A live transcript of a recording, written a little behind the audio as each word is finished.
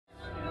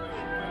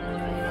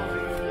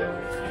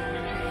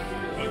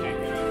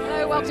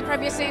to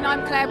Premiere Scene.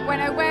 I'm Claire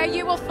Bueno, where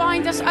you will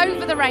find us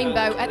over the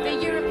rainbow at the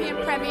European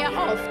premiere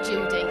of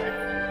Judy.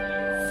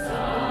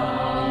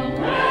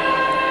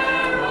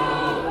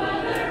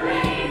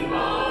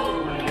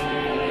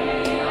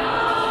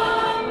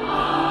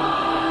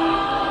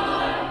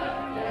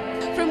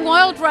 From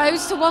Wild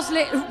Rose to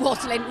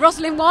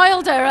Rosalyn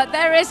Wilder,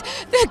 there is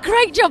the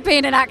great job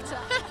being an actor.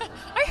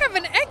 I have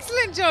an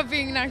excellent job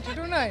being an actor,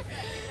 don't I?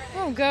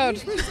 Oh God!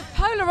 It's a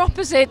polar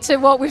opposite to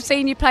what we've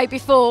seen you play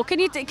before. Can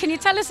you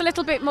tell us a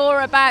little bit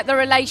more about the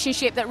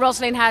relationship that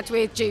Rosalyn had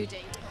with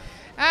Judy?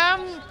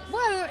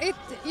 Well,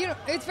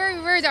 it's very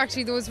rare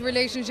actually. Those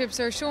relationships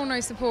are shown,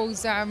 I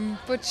suppose.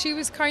 But she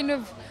was kind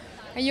of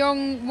a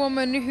young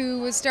woman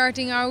who was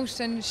starting out,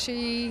 and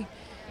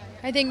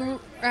I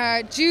think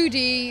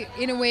Judy,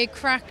 in a way,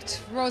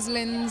 cracked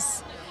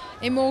Rosalyn's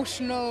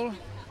emotional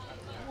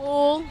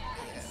wall.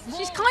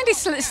 She's kind of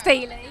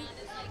steely.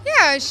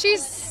 Yeah,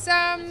 she's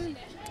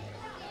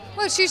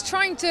she's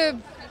trying to,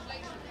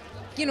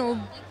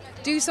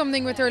 do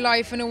something with her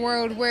life in a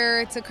world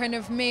where it's a kind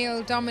of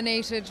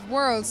male-dominated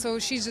world. So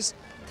she just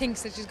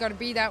thinks that she's got to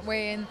be that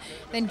way, and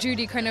then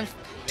Judy kind of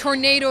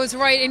tornadoes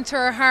right into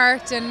her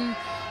heart, and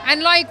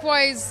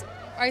likewise,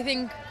 I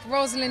think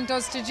Rosalyn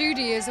does to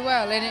Judy as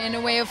well, in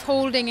a way of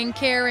holding and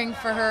caring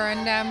for her,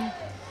 and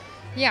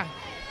yeah.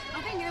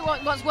 I think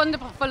what's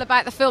wonderful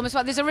about the film as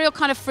well, there's a real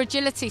kind of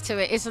fragility to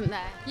it, isn't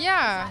there?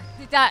 Yeah.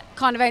 Did that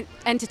kind of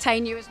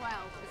entertain you as well?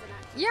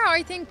 Yeah,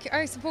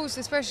 I suppose,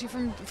 especially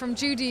from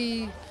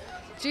Judy's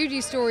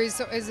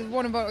stories, is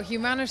one about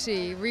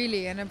humanity,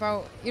 really, and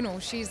about,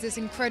 she's this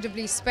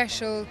incredibly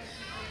special,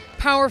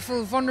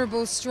 powerful,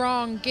 vulnerable,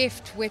 strong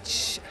gift,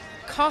 which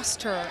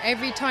cost her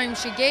every time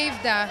she gave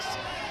that.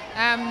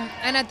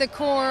 And at the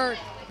core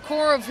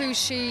of who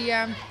she...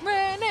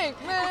 Renée!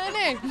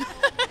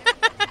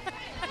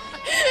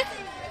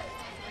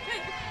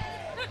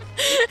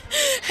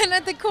 And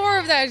at the core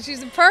of that,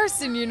 she's a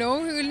person,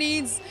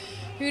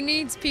 who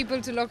needs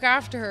people to look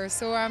after her.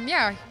 So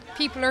yeah,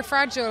 people are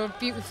fragile,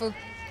 beautiful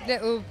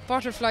little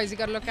butterflies. You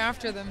got to look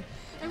after them.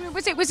 I mean,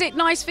 was it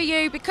nice for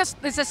you, because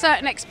there's a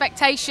certain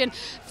expectation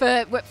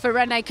for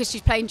Renée, because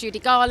she's playing Judy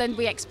Garland,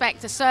 we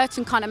expect a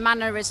certain kind of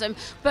mannerism,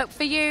 but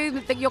for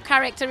you, your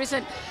character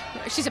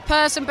she's a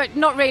person but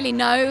not really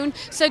known,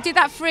 so did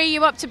that free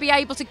you up to be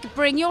able to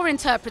bring your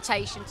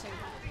interpretation to her?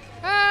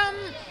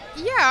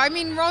 Yeah, I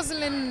mean,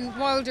 Rosalyn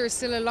Wilder is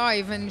still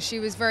alive, and she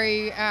was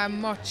very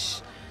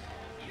much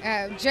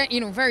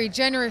very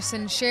generous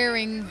in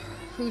sharing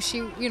who she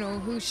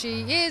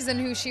is and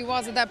who she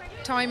was at that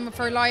time of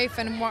her life,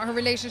 and what her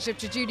relationship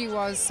to Judy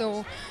was.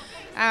 So,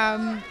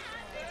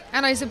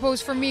 and I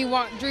suppose for me,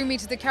 what drew me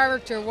to the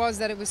character was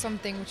that it was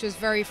something which was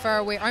very far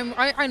away.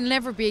 I'll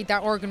never be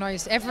that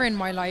organised ever in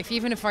my life,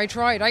 even if I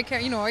tried. I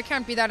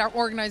can't be that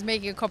organised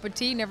making a cup of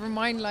tea. Never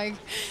mind,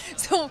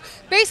 So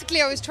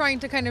basically, I was trying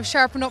to kind of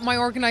sharpen up my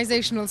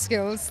organisational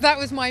skills. That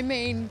was my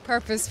main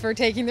purpose for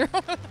taking the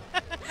role.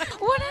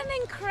 What an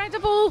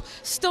incredible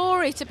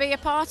story to be a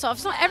part of.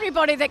 It's not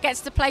everybody that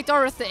gets to play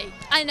Dorothy.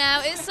 I know,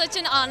 it's such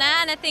an honour,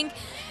 and I think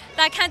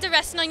that kind of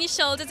resting on your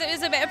shoulders, it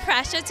was a bit of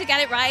pressure to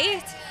get it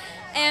right.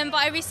 But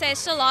I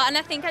researched a lot, and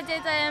I think I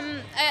did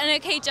an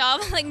okay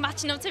job,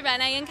 matching up to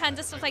Renée and kind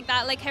of stuff like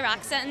that, her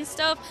accent and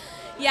stuff.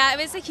 Yeah, it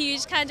was a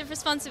huge kind of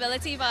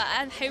responsibility, but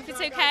I hope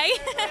it's okay.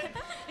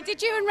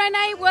 Did you and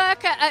Renée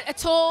work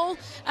at all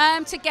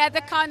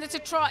together, kind of to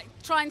try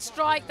and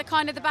strike the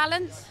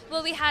balance?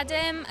 Well, we had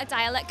a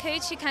dialect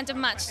coach who kind of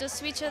matched us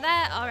to each other,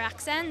 our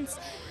accents.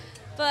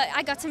 But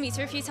I got to meet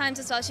her a few times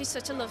as well. She's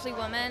such a lovely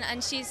woman,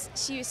 and she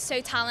was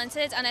so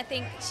talented, and I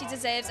think she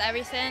deserves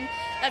everything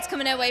that's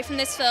coming her way from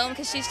this film,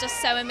 because she's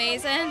just so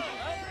amazing.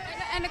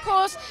 And of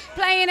course,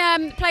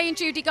 playing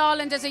Judy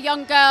Garland as a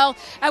young girl,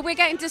 we're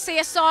getting to see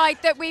a side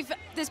that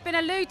there's been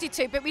alluded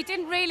to, but we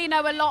didn't really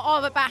know a lot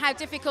of about how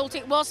difficult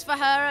it was for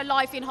her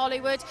life in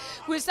Hollywood.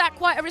 Was that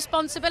quite a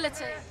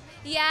responsibility?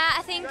 Yeah,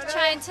 I think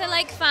trying to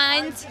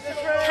find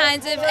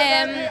kind of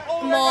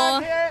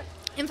more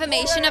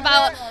information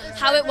about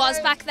how it was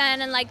back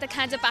then, and the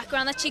kind of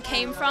background that she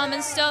came from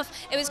and stuff.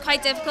 It was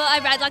quite difficult. I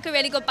read a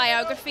really good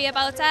biography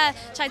about her,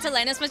 tried to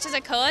learn as much as I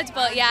could,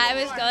 but yeah,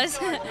 it was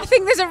good. I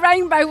think there's a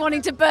rainbow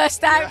wanting to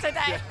burst out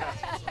today.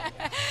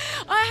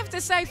 I have to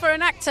say, for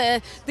an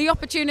actor, the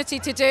opportunity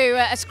to do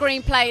a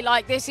screenplay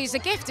like this is a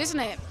gift, isn't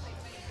it?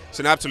 It's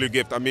an absolute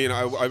gift. I mean,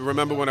 I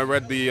remember when I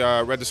read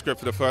the script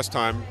for the first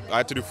time. I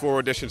had to do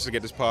 4 auditions to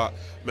get this part.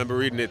 I remember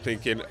reading it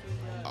thinking,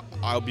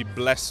 I'll be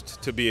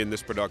blessed to be in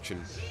this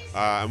production.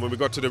 And when we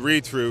got to the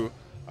read-through,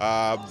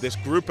 this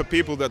group of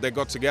people that they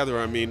got together,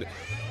 I mean,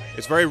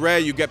 it's very rare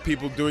you get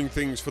people doing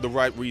things for the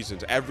right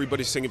reasons.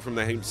 Everybody's singing from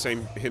the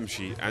same hymn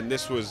sheet, and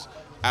this was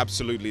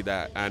absolutely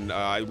that. And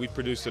we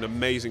produced an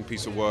amazing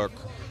piece of work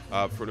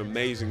for an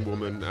amazing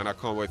woman, and I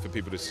can't wait for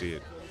people to see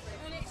it.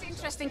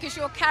 Interesting, because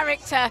your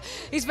character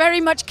is very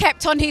much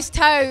kept on his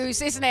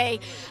toes, isn't he?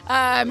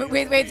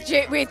 With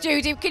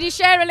Judy, can you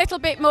share a little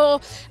bit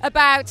more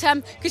about?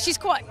 Because she's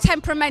quite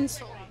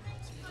temperamental.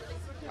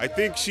 I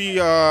think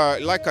she,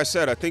 like I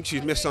said, I think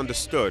she's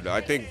misunderstood.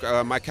 I think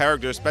my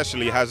character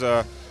especially has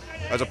a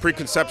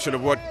preconception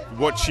of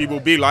what she will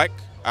be like,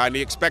 and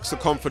he expects the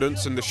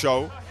confidence in the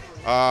show,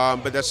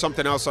 but there's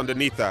something else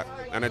underneath that,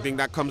 and I think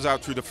that comes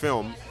out through the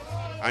film,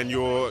 and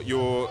your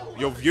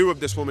view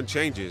of this woman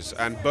changes.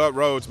 And Burt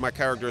Rhodes, my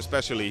character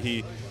especially,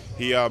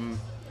 he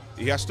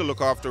has to look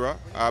after her,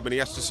 and he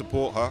has to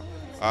support her,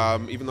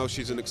 even though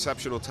she's an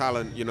exceptional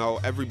talent. You know,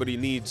 everybody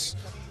needs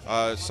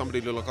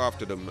somebody to look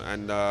after them,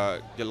 and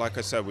like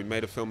I said, we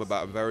made a film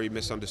about a very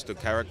misunderstood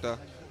character,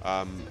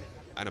 and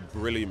a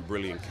brilliant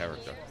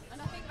character.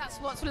 And I think that's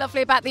what's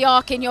lovely about the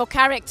arc in your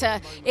character,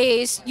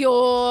 is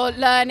you're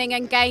learning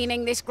and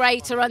gaining this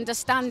greater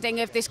understanding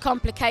of this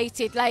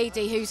complicated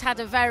lady who's had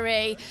a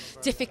very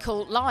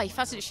difficult life,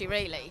 hasn't she,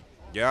 really?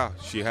 Yeah,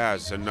 she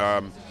has, and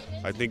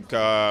I think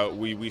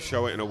we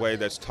show it in a way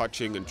that's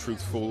touching and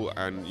truthful,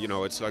 and you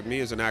know, it's like me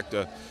as an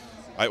actor,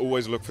 I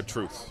always look for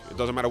truth. It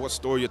doesn't matter what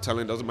story you're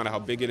telling, it doesn't matter how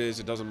big it is,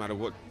 it doesn't matter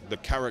what the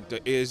character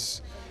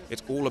is,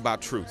 it's all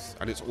about truth,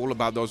 and it's all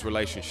about those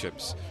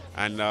relationships.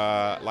 And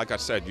like I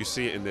said, you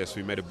see it in this,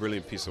 we made a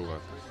brilliant piece of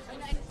work.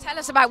 Tell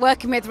us about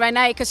working with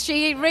Renée, because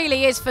she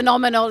really is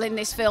phenomenal in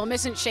this film,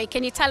 isn't she?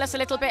 Can you tell us a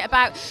little bit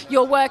about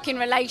your working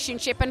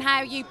relationship and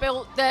how you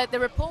built the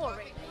rapport?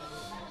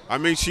 I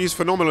mean, she's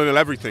phenomenal in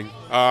everything.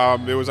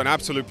 It was an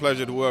absolute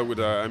pleasure to work with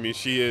her. I mean,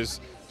 she is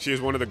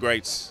one of the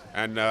greats,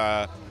 and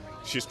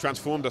she's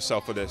transformed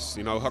herself for this.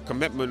 You know, her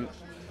commitment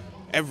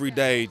every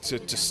day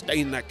to stay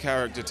in that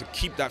character, to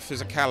keep that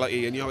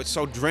physicality, and you know, it's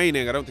so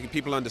draining. I don't think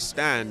people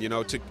understand. You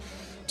know, to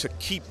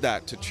keep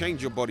that, to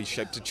change your body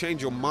shape, to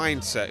change your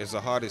mindset is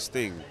the hardest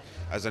thing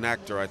as an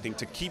actor. I think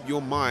to keep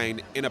your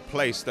mind in a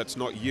place that's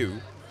not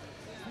you,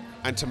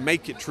 and to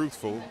make it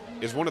truthful,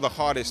 is one of the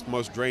hardest,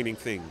 most draining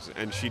things,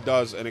 and she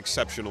does an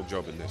exceptional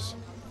job in this.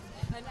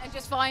 And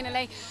just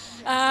finally,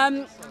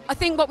 I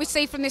think what we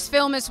see from this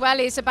film as well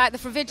is about the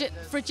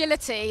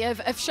fragility of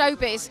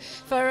showbiz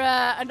for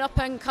an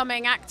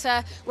up-and-coming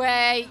actor,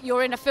 where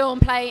you're in a film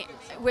play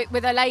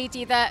with a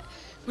lady that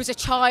was a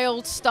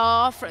child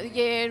star for a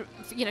year.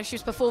 You know, she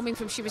was performing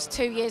from she was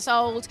 2 years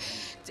old.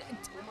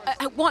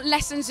 What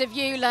lessons have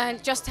you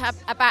learned just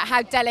about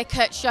how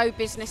delicate show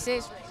business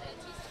is?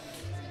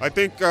 I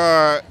think there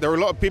are a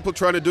lot of people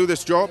trying to do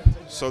this job,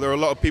 so there are a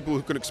lot of people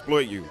who can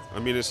exploit you. I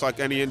mean, it's like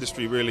any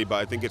industry really, but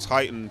I think it's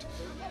heightened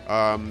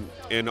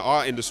in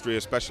our industry,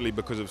 especially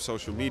because of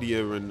social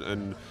media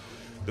and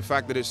the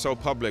fact that it's so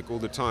public all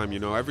the time. You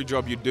know, every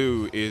job you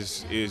do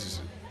is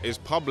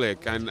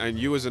public, and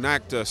you as an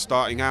actor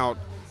starting out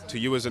to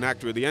you as an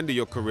actor at the end of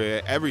your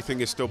career,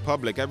 everything is still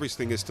public,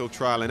 everything is still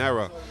trial and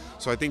error.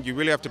 So I think you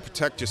really have to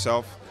protect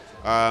yourself.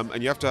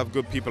 And you have to have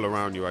good people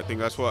around you. I think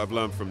that's what I've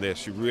learned from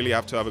this. You really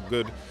have to have a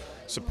good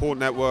support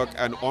network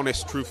and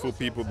honest, truthful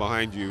people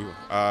behind you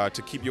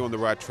to keep you on the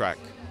right track.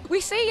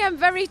 We see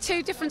very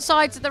two different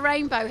sides of the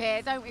rainbow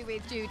here, don't we,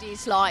 with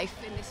Judy's life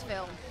in this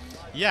film?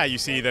 Yeah, you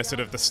see the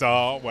sort of the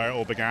start where it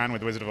all began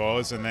with The Wizard of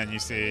Oz, and then you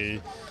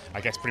see,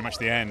 I guess, pretty much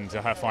the end,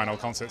 her final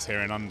concerts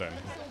here in London.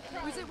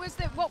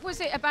 What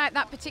was it about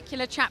that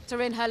particular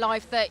chapter in her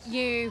life that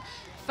you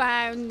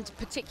found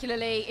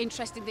particularly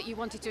interesting, that you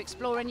wanted to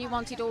explore and you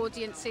wanted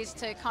audiences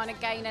to kind of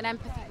gain an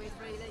empathy with,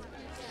 really?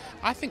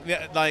 I think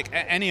that, like,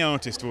 any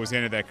artist towards the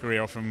end of their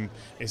career often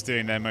is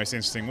doing their most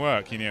interesting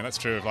work. You know, that's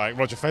true of like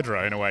Roger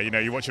Federer in a way. You know,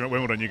 you watch him at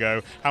Wimbledon, you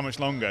go, how much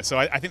longer? So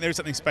I think there is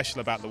something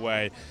special about the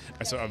way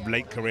a sort of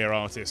late career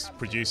artist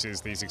produces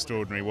these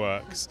extraordinary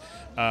works.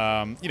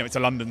 You know, it's a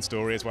London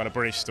story as well, a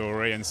British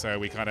story, and so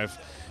we kind of,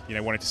 you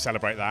know, wanted to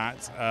celebrate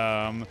that.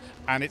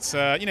 And it's,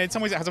 you know, in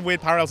some ways it has a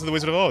weird parallel to The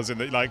Wizard of Oz, in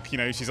that, like, you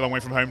know, she's a long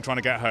way from home trying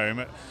to get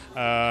home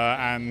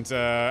and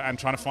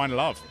trying to find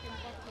love.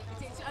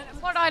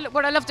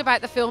 What I loved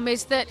about the film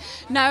is that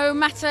no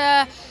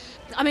matter,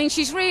 I mean,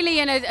 she's really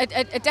in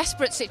a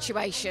desperate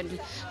situation,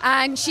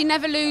 and she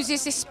never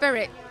loses this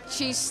spirit.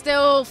 She's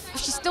still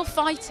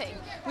fighting.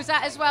 Was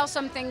that as well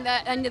something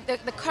that, and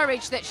the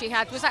courage that she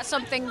had, was that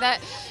something that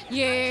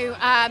you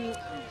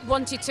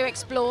wanted to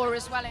explore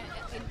as well in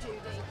Judy?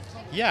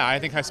 Yeah, I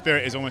think her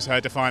spirit is almost her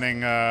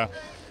defining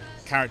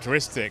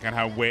characteristic, and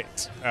her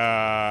wit.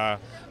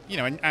 You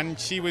know, and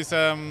she was.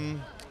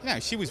 Yeah,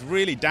 she was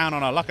really down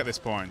on her luck at this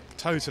point,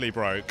 totally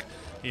broke,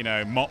 you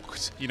know,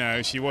 mocked. You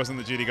know, she wasn't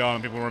the Judy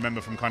Garland people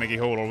remember from Carnegie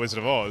Hall or Wizard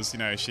of Oz. You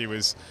know, she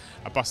was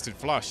a busted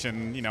flush.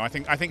 And, you know, I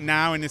think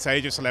now in this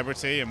age of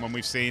celebrity, and when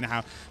we've seen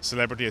how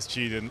celebrity has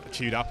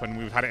chewed up, and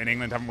we've had it in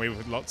England, haven't we,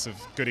 with lots of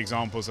good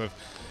examples of,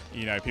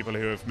 you know, people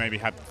who have maybe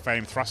had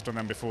fame thrust on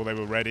them before they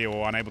were ready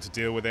or unable to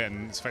deal with it,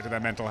 and it's affected their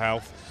mental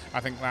health. I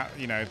think that,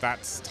 you know,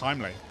 that's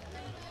timely.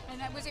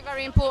 Was it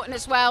very important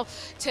as well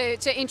to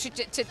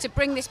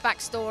bring this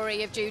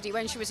backstory of Judy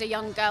when she was a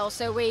young girl,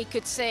 so we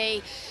could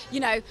see, you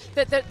know,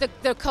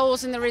 the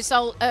cause and the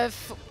result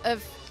of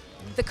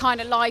the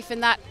kind of life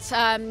and that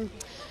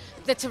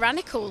the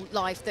tyrannical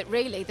life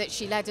that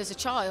she led as a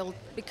child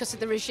because of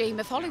the regime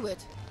of Hollywood?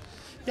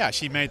 Yeah,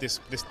 she made this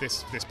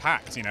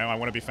pact, you know, I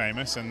want to be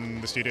famous,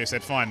 and the studio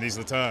said, fine, these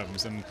are the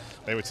terms, and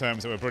they were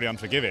terms that were pretty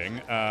unforgiving.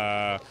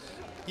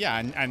 Yeah,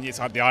 and it's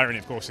the irony,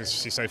 of course, is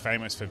she's so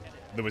famous for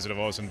The Wizard of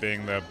Oz and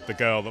being the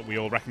girl that we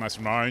all recognise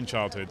from our own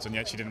childhoods, and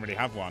yet she didn't really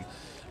have one.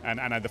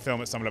 And the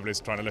film at some level is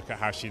trying to look at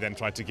how she then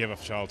tried to give a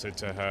childhood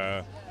to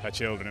her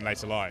children in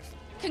later life.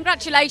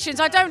 Congratulations.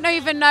 I don't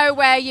even know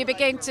where you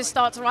begin to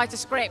start to write a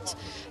script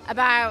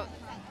about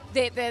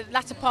the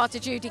latter part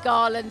of Judy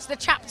Garland, the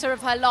chapter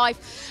of her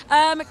life.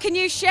 Can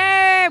you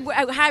share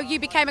how you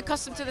became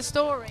accustomed to the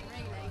story?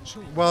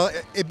 Well,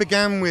 it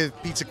began with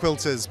Peter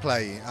Quilter's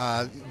play,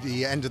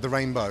 The End of the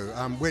Rainbow,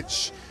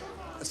 which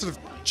sort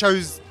of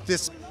chose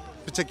this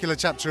particular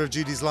chapter of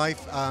Judy's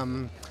life.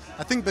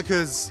 I think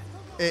because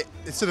it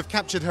sort of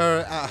captured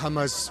her at her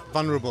most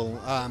vulnerable,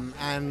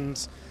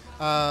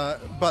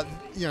 but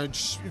you know,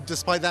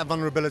 despite that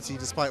vulnerability,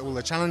 despite all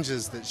the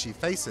challenges that she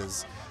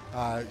faces,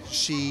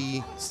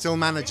 she still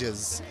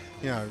manages,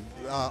 you know,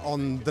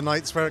 on the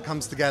nights where it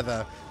comes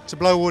together, to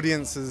blow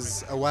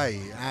audiences away.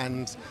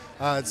 And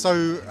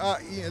so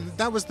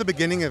that was the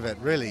beginning of it,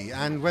 really.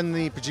 And when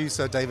the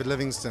producer, David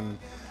Livingston,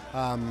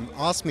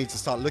 asked me to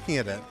start looking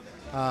at it,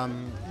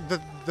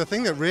 the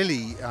thing that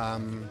really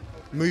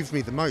moved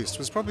me the most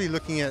was probably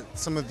looking at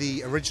some of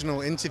the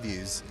original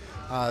interviews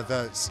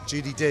that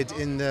Judy did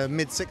in the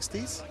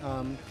mid-60s.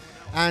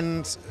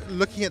 And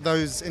looking at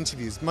those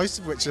interviews, most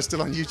of which are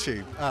still on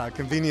YouTube,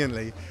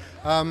 conveniently,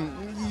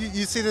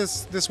 you see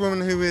this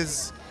woman who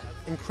is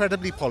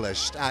incredibly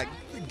polished at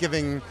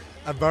giving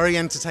a very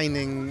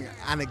entertaining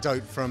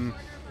anecdote from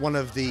one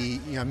of the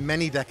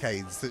many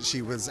decades that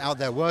she was out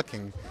there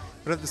working.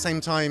 But at the same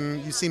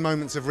time, you see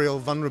moments of real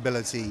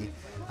vulnerability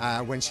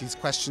when she's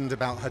questioned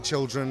about her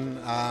children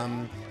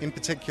in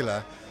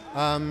particular.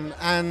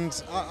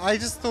 And I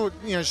just thought,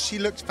 she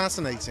looked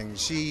fascinating.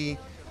 She,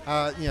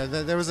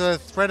 there was a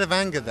thread of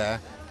anger there,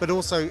 but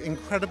also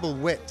incredible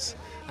wit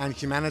and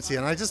humanity.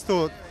 And I just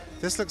thought,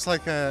 this looks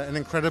like an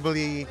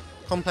incredibly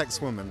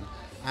complex woman,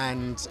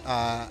 and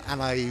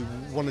I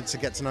wanted to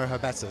get to know her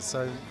better.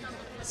 So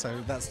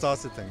that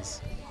started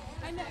things.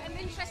 And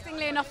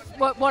interestingly enough,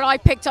 what I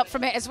picked up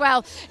from it as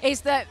well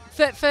is that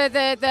for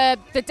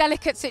the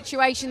delicate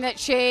situation that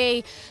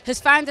she has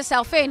found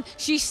herself in,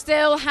 she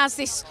still has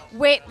this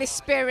wit, this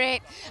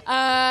spirit.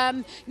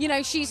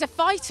 She's a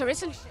fighter,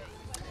 isn't she?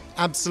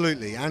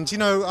 Absolutely. And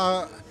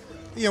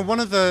one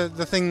of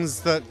the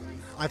things that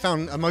I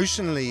found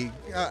emotionally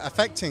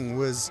affecting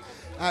was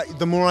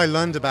the more I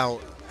learned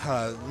about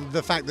her,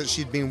 the fact that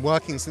she'd been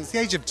working since the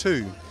age of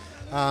 2,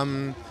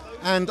 and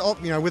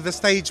with a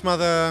stage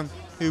mother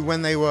who,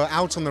 when they were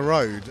out on the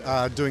road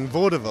doing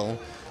vaudeville,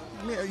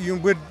 you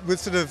would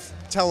sort of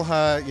tell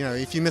her,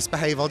 if you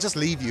misbehave, I'll just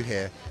leave you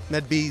here. And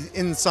they'd be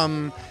in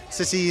some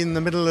city in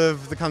the middle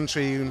of the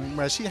country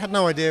where she had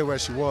no idea where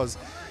she was.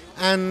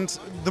 And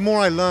the more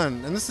I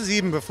learned, and this is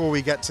even before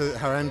we get to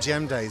her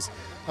MGM days,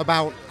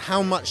 about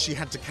how much she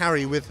had to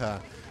carry with her,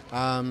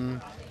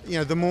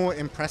 the more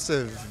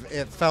impressive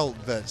it felt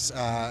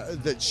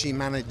that she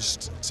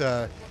managed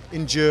to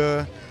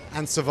endure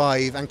and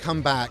survive and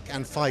come back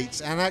and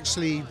fight and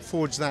actually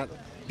forge that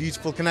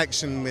beautiful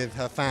connection with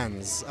her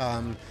fans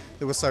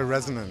that was so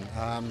resonant.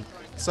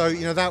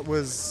 That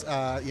was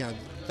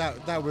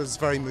that was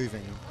very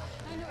moving.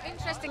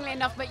 Interestingly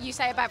enough, what you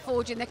say about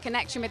forging the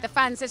connection with the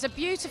fans, there's a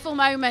beautiful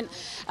moment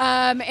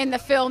in the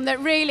film that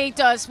really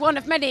does, one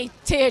of many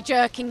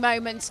tear-jerking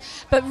moments,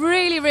 but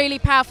really, really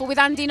powerful, with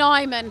Andy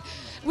Nyman.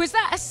 Was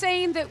that a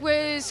scene that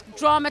was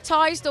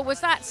dramatised, or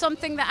was that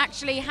something that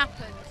actually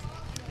happened?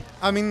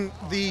 I mean,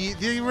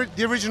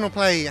 the original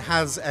play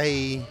has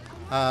a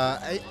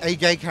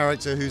gay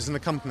character who's an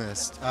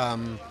accompanist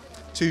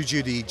to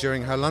Judy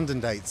during her London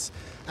dates,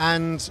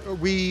 and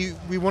we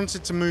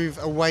wanted to move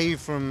away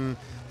from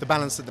the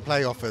balance that the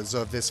play offers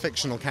of this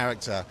fictional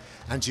character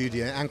and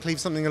Judy, and cleave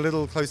something a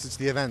little closer to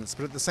the events.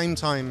 But at the same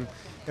time,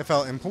 it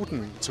felt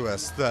important to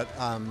us that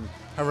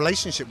her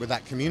relationship with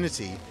that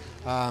community,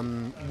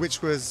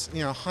 which was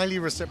highly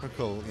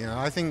reciprocal.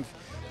 I think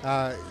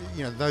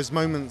those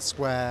moments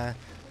where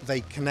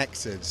they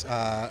connected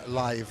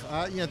live,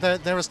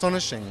 they're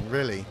astonishing,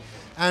 really,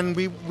 and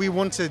we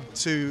wanted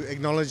to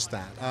acknowledge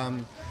that.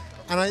 And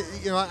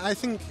I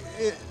think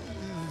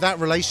that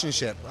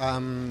relationship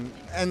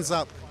ends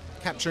up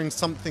capturing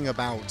something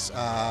about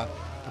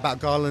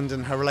Garland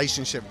and her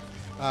relationship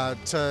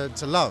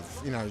to love.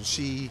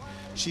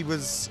 She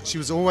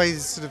was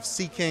always sort of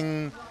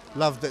seeking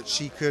love that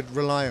she could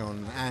rely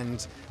on,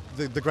 and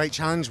the great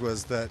challenge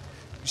was that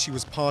she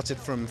was parted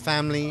from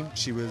family.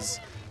 She was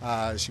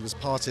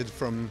parted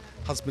from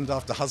husband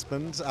after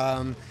husband,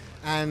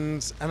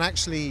 and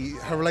actually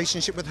her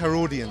relationship with her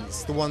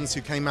audience, the ones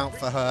who came out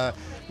for her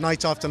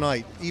night after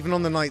night, even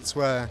on the nights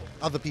where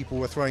other people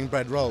were throwing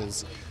bread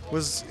rolls,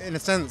 was in a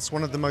sense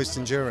one of the most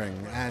enduring,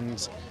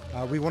 and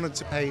we wanted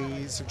to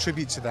pay some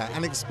tribute to that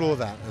and explore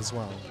that as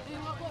well.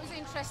 What was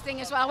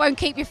interesting as well, I won't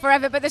keep you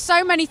forever, but there's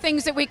so many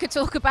things that we could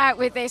talk about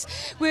with this,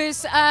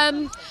 was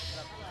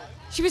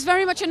she was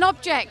very much an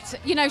object.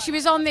 She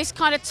was on this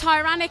kind of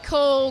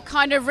tyrannical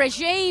kind of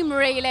regime,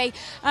 really.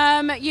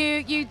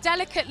 You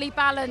delicately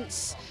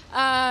balance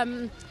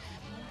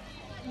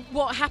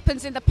what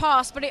happens in the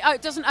past, but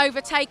it doesn't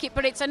overtake it,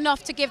 but it's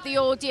enough to give the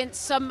audience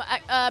some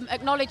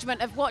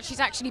acknowledgement of what she's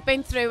actually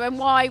been through and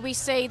why we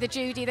see the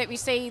Judy that we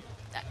see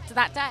to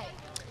that day.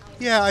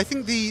 Yeah, I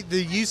think the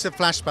use of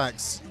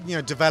flashbacks,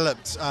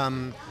 developed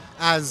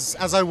as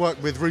I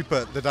worked with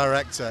Rupert, the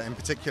director in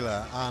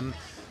particular. And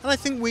I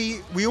think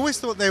we always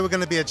thought they were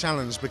going to be a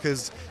challenge,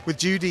 because with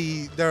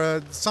Judy, there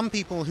are some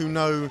people who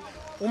know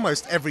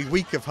almost every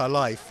week of her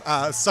life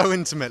so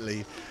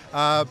intimately.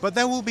 But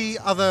there will be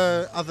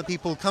other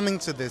people coming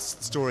to this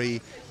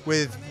story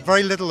with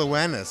very little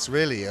awareness,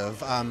 really,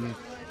 of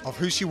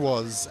who she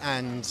was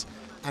and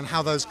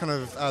how those kind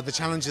of the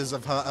challenges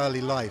of her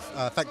early life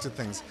affected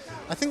things.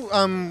 I think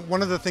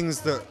one of the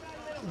things that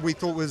we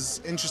thought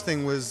was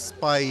interesting was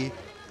by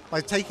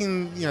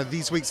taking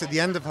these weeks at the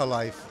end of her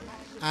life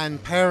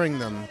and pairing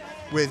them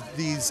with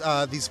these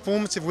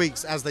formative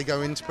weeks as they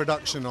go into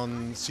production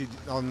on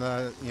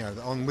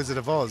Wizard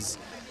of Oz.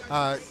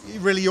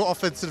 Really, you're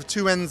offered sort of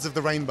two ends of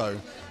the rainbow.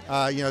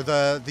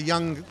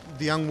 The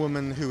young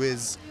woman who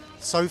is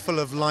so full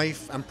of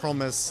life and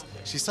promise.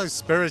 She's so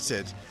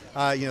spirited.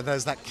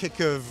 There's that kick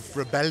of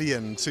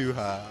rebellion to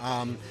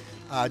her,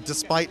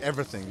 despite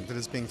everything that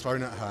is being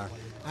thrown at her.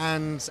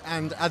 And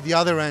at the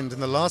other end, in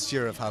the last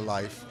year of her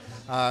life,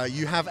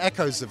 you have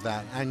echoes of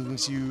that,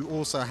 and you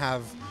also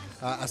have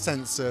a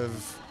sense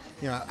of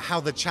how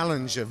the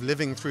challenge of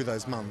living through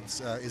those months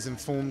is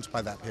informed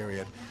by that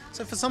period.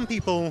 So for some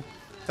people,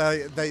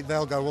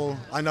 they'll go, well,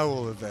 I know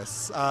all of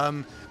this.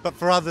 But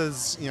for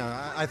others,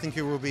 I think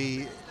it will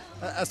be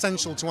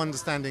essential to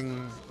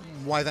understanding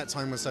why that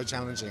time was so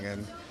challenging,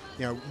 and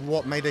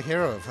what made a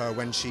hero of her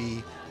when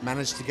she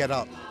managed to get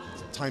up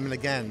time and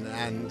again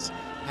and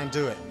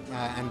do it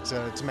and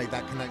to make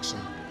that connection.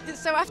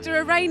 So after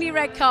a rainy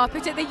red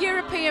carpet at the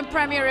European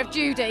premiere of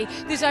Judy,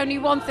 there's only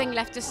one thing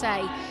left to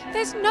say.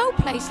 There's no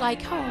place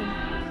like home.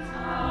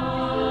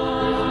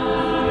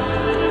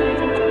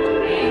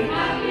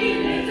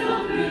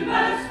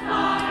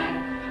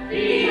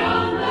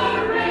 Beyond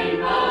the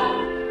rainbow,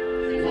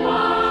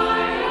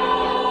 why,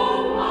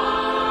 oh,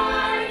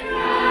 why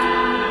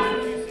can't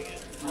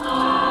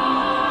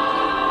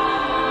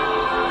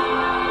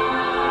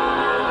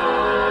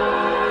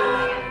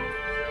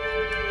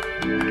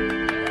I?